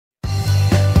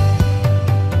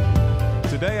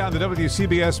Today on the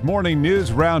WCBS Morning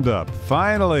News Roundup,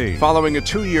 finally. Following a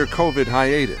 2-year COVID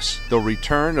hiatus, the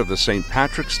return of the St.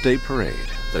 Patrick's Day Parade.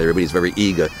 Everybody's very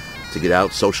eager to get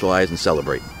out, socialize, and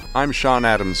celebrate. I'm Sean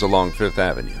Adams along Fifth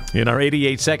Avenue. In our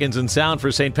 88 seconds in sound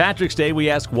for St. Patrick's Day, we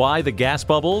ask why the gas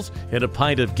bubbles in a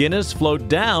pint of Guinness float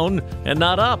down and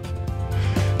not up.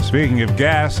 Speaking of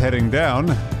gas heading down,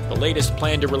 the latest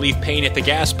plan to relieve pain at the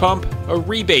gas pump, a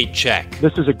rebate check.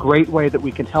 This is a great way that we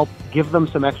can help give them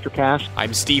some extra cash.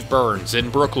 I'm Steve Burns in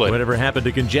Brooklyn. Whatever happened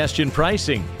to congestion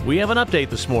pricing? We have an update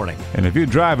this morning. And if you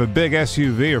drive a big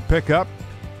SUV or pickup,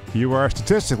 you are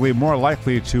statistically more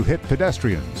likely to hit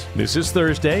pedestrians. This is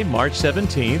Thursday, March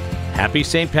 17th. Happy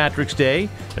St. Patrick's Day.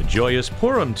 A joyous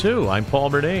Purim, too. I'm Paul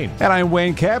Murnane. And I'm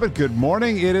Wayne Cabot. Good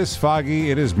morning. It is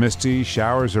foggy. It is misty.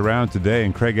 Showers around today.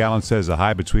 And Craig Allen says a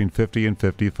high between 50 and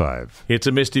 55. It's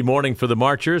a misty morning for the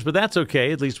marchers, but that's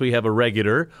okay. At least we have a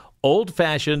regular,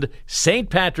 old-fashioned St.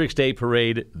 Patrick's Day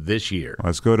parade this year.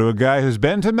 Let's go to a guy who's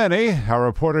been to many. Our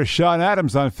reporter Sean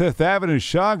Adams on Fifth Avenue.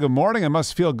 Sean, good morning. It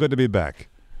must feel good to be back.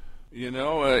 You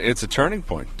know, it's a turning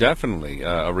point, definitely.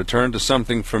 A return to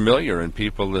something familiar, and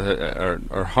people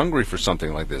are hungry for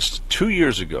something like this. 2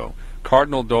 years ago,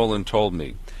 Cardinal Dolan told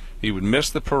me he would miss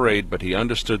the parade, but he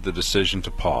understood the decision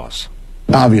to pause.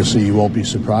 Obviously, you won't be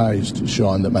surprised,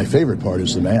 Sean, that my favorite part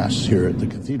is the Mass here at the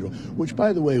Cathedral, which,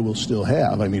 by the way, we'll still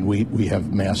have. I mean, we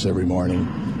have Mass every morning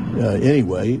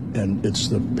anyway, and it's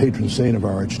the patron saint of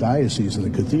our archdiocese in the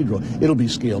Cathedral. It'll be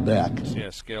scaled back. Yeah,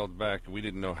 scaled back. We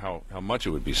didn't know how much it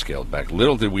would be scaled back.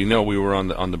 Little did we know we were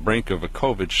on the brink of a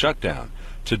COVID shutdown.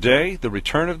 Today, the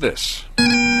return of this.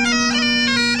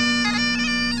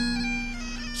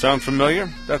 Sound familiar?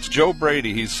 That's Joe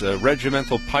Brady. He's a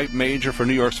regimental pipe major for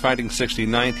New York's Fighting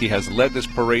 69th. He has led this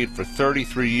parade for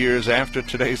 33 years. After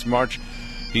today's march,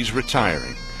 he's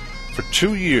retiring. For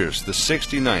 2 years, the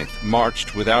 69th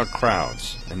marched without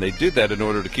crowds, and they did that in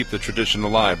order to keep the tradition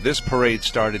alive. This parade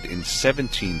started in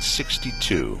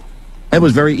 1762. It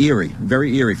was very eerie,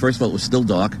 very eerie. First of all, it was still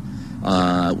dark.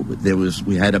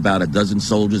 We had about a dozen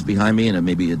soldiers behind me and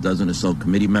maybe a dozen or so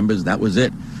committee members. That was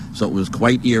it. So it was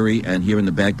quite eerie, and hearing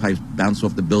the bagpipes bounce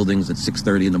off the buildings at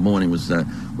 6:30 in the morning was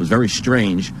very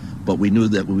strange. But we knew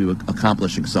that we were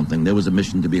accomplishing something. There was a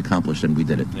mission to be accomplished, and we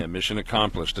did it. Yeah, mission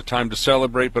accomplished. A time to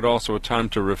celebrate, but also a time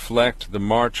to reflect. The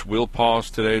march will pause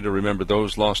today to remember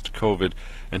those lost to COVID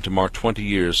and to mark 20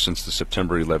 years since the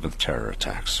September 11th terror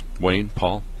attacks. Wayne,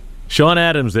 Paul? Sean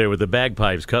Adams there with the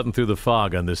bagpipes cutting through the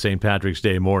fog on this St. Patrick's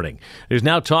Day morning. There's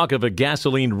now talk of a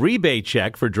gasoline rebate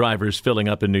check for drivers filling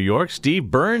up in New York.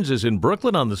 Steve Burns is in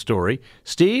Brooklyn on the story.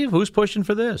 Steve, who's pushing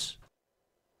for this?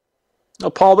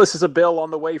 Well, Paul, this is a bill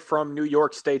on the way from New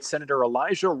York State Senator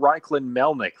Elijah Reichlin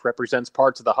Melnick, represents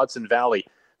parts of the Hudson Valley.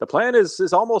 The plan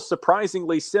is almost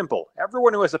surprisingly simple.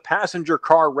 Everyone who has a passenger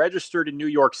car registered in New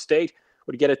York State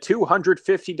would get a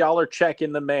 $250 check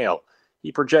in the mail.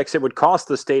 He projects it would cost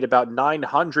the state about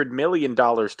 $900 million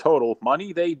total,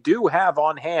 money they do have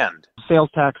on hand. Sales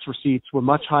tax receipts were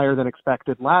much higher than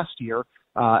expected last year,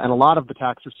 and a lot of the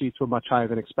tax receipts were much higher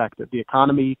than expected. The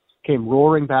economy came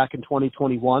roaring back in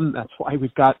 2021. That's why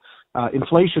we've got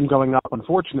inflation going up,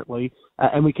 unfortunately,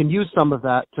 and we can use some of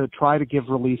that to try to give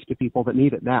relief to people that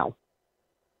need it now.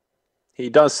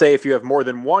 He does say if you have more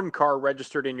than one car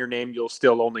registered in your name, you'll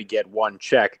still only get one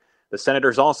check. The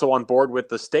senator's also on board with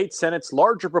the state Senate's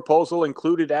larger proposal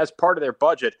included as part of their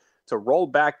budget to roll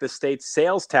back the state's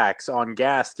sales tax on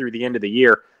gas through the end of the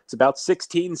year. It's about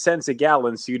 16 cents a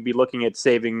gallon, so you'd be looking at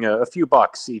saving a few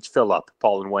bucks each fill-up.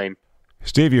 Paul and Wayne.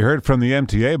 Steve, you heard from the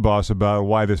MTA boss about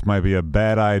why this might be a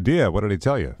bad idea. What did he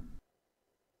tell you?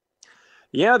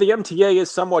 Yeah, the MTA is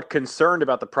somewhat concerned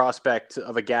about the prospect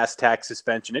of a gas tax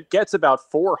suspension. It gets about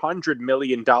 $400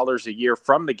 million a year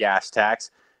from the gas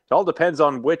tax. It all depends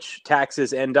on which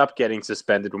taxes end up getting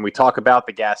suspended. When we talk about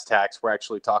the gas tax, we're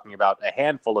actually talking about a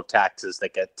handful of taxes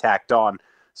that get tacked on.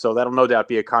 So that'll no doubt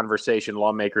be a conversation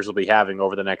lawmakers will be having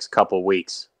over the next couple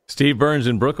weeks. Steve Burns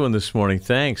in Brooklyn this morning.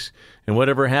 Thanks. And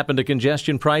whatever happened to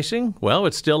congestion pricing? Well,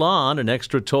 it's still on. An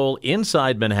extra toll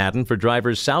inside Manhattan for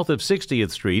drivers south of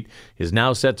 60th Street is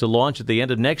now set to launch at the end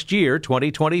of next year,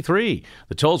 2023.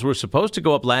 The tolls were supposed to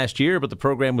go up last year, but the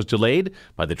program was delayed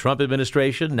by the Trump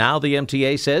administration. Now the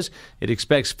MTA says it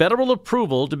expects federal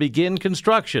approval to begin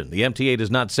construction. The MTA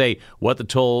does not say what the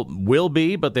toll will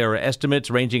be, but there are estimates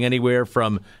ranging anywhere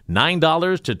from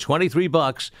 $9 to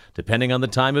 $23, depending on the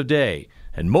time of day.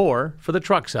 And more for the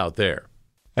trucks out there.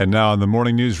 And now on the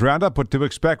Morning News Roundup, what to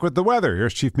expect with the weather.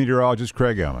 Here's Chief Meteorologist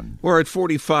Craig Allen. We're at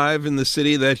 45 in the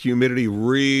city. That humidity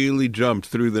really jumped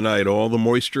through the night. All the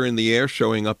moisture in the air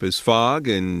showing up as fog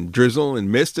and drizzle and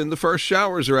mist, and the first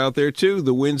showers are out there too.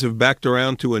 The winds have backed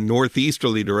around to a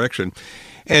northeasterly direction.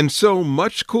 And so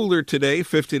much cooler today,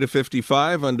 50 to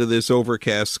 55 under this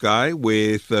overcast sky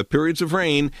with periods of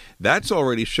rain. That's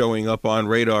already showing up on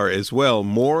radar as well.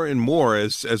 More and more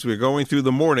as we're going through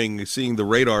the morning, seeing the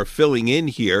radar filling in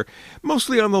here.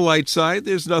 Mostly on the light side.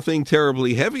 There's nothing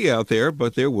terribly heavy out there,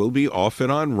 but there will be off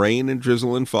and on rain and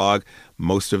drizzle and fog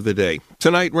most of the day.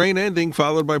 Tonight, rain ending,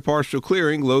 followed by partial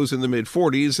clearing, lows in the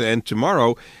mid-40s, and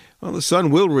tomorrow, well, the sun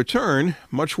will return,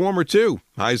 much warmer too.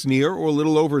 Highs near or a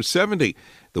little over 70.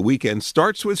 The weekend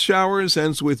starts with showers,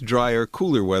 ends with drier,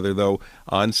 cooler weather, though,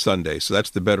 on Sunday. So that's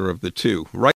the better of the two.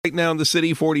 Right now in the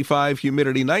city, 45,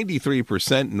 humidity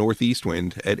 93%, northeast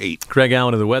wind at 8. Craig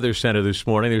Allen of the Weather Center this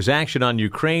morning. There's action on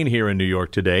Ukraine here in New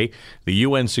York today. The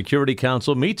UN Security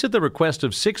Council meets at the request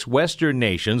of 6 Western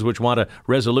nations, which want a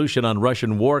resolution on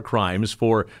Russian war crimes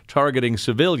for targeting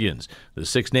civilians. The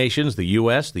 6 nations, the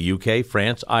U.S., the U.K.,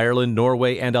 France, Ireland,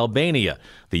 Norway, and Albania.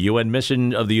 The UN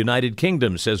mission of the United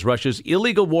Kingdom says Russia's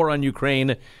illegal war on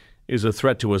Ukraine is a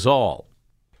threat to us all.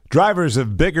 Drivers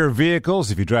of bigger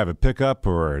vehicles, if you drive a pickup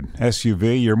or an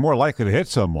SUV, you're more likely to hit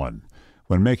someone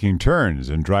when making turns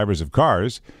than drivers of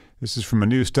cars. This is from a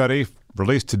new study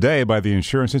released today by the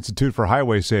Insurance Institute for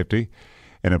Highway Safety,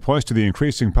 and it points to the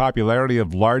increasing popularity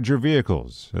of larger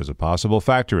vehicles as a possible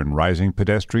factor in rising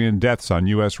pedestrian deaths on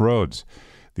U.S. roads.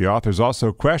 The authors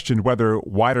also questioned whether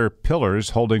wider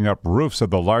pillars holding up roofs of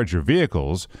the larger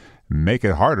vehicles make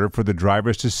it harder for the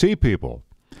drivers to see people.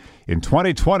 In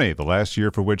 2020, the last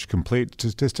year for which complete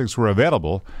statistics were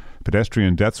available,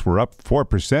 pedestrian deaths were up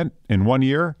 4% in 1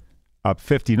 year, up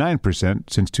 59%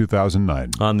 since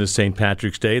 2009. On this St.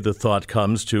 Patrick's Day, the thought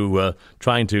comes to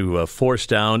trying to force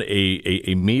down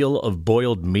a meal of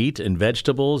boiled meat and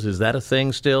vegetables. Is that a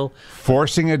thing still?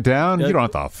 Forcing it down? You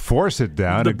don't have to force it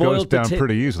down. It goes down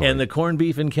pretty easily. And the corned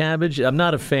beef and cabbage? I'm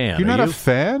not a fan. You're not a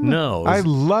fan? No. I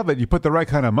love it. You put the right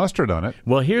kind of mustard on it.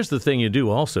 Well, here's the thing you do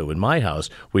also. In my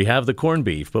house, we have the corned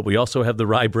beef, but we also have the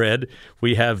rye bread.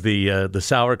 We have the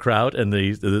sauerkraut and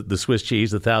the Swiss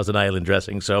cheese, the Thousand Island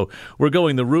dressing. So we're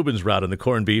going the Rubens route on the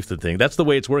corned beef thing. That's the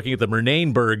way it's working at the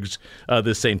Murnanebergs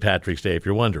this St. Patrick's Day, if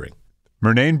you're wondering.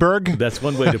 Murnaneberg? That's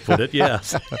one way to put it,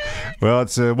 yes. Well,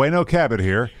 it's Wayno Cabot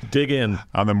here. Dig in.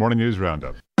 On the Morning News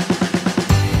Roundup.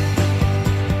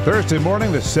 Thursday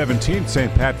morning, the 17th,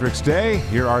 St. Patrick's Day.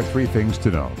 Here are 3 things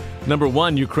to know. Number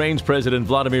 1, Ukraine's President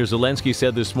Vladimir Zelensky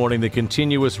said this morning the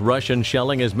continuous Russian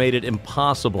shelling has made it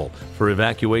impossible for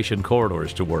evacuation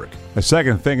corridors to work. The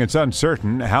second thing, it's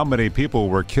uncertain how many people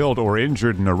were killed or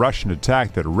injured in a Russian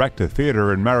attack that wrecked a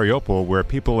theater in Mariupol where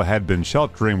people had been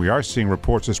sheltering. We are seeing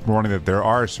reports this morning that there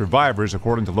are survivors,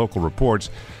 according to local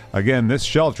reports. Again, this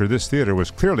theater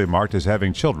was clearly marked as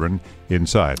having children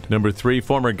inside. Number 3,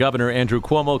 former Governor Andrew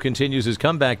Cuomo continues his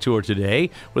comeback tour today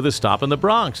with a stop in the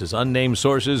Bronx as unnamed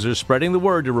sources are spreading the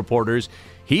word to reporters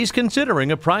he's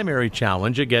considering a primary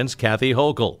challenge against Kathy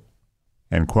Hochul.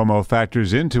 And Cuomo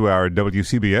factors into our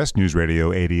WCBS News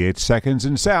Radio 88 Seconds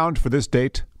in Sound for this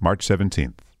date, March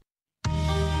 17th.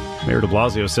 Mayor de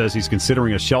Blasio says he's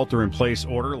considering a shelter-in-place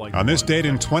order. On this date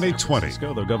in 2020.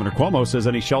 Though Governor Cuomo says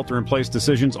any shelter-in-place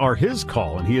decisions are his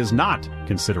call, and he is not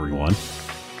considering one.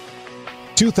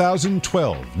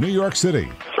 2012, New York City.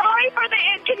 Sorry for the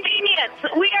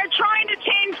inconvenience. We are trying to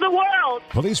change the world.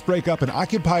 Police break up an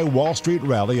Occupy Wall Street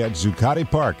rally at Zuccotti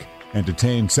Park and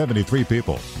detain 73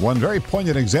 people. One very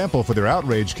poignant example for their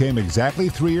outrage came exactly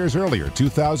 3 years earlier,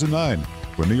 2009,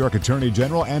 when New York Attorney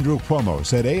General Andrew Cuomo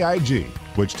said AIG,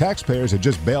 which taxpayers had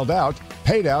just bailed out,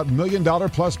 paid out $1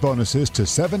 million-plus bonuses to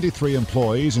 73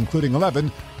 employees, including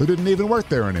 11 who didn't even work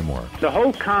there anymore. The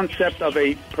whole concept of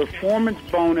a performance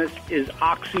bonus is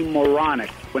oxymoronic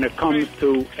when it comes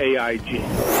to AIG.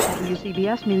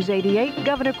 WCBS News 88,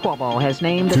 Governor Cuomo has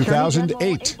named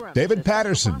 2008, David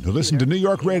Patterson, who listened to New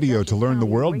York radio to learn the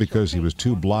world because he was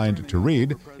too blind to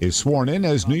read, is sworn in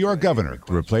as New York governor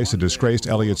to replace a disgraced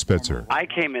Eliot Spitzer. I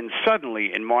came in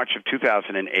suddenly in March of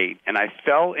 2008, and I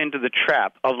fell into the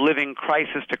trap of living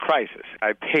crisis to crisis.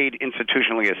 I paid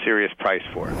institutionally a serious price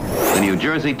for it. The New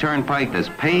Jersey Turnpike has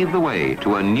paved the way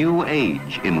to a new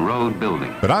age in road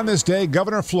building. But on this day,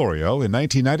 Governor Florio in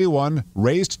 1991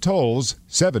 raised tolls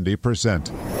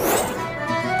 70%.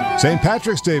 St.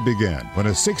 Patrick's Day began when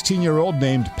a 16-year-old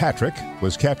named Patrick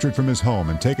was captured from his home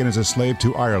and taken as a slave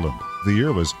to Ireland. The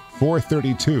year was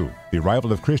 432, the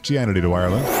arrival of Christianity to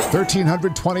Ireland.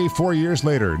 1324 years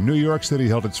later, New York City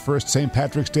held its first St.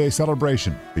 Patrick's Day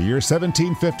celebration. The year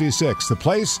 1756, the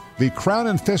place, the Crown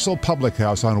and Thistle Public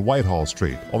House on Whitehall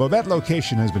Street, although that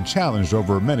location has been challenged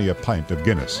over many a pint of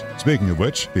Guinness. Speaking of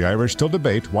which, the Irish still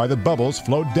debate why the bubbles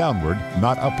flowed downward,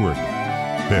 not upward.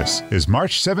 This is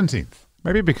March 17th.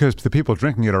 Maybe because the people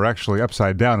drinking it are actually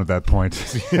upside down at that point.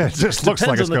 It just looks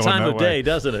like it's going that way. Depends on the time of day,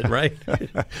 doesn't it, right?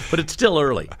 But it's still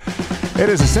early. It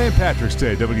is a St. Patrick's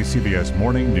Day WCBS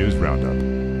Morning News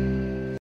Roundup.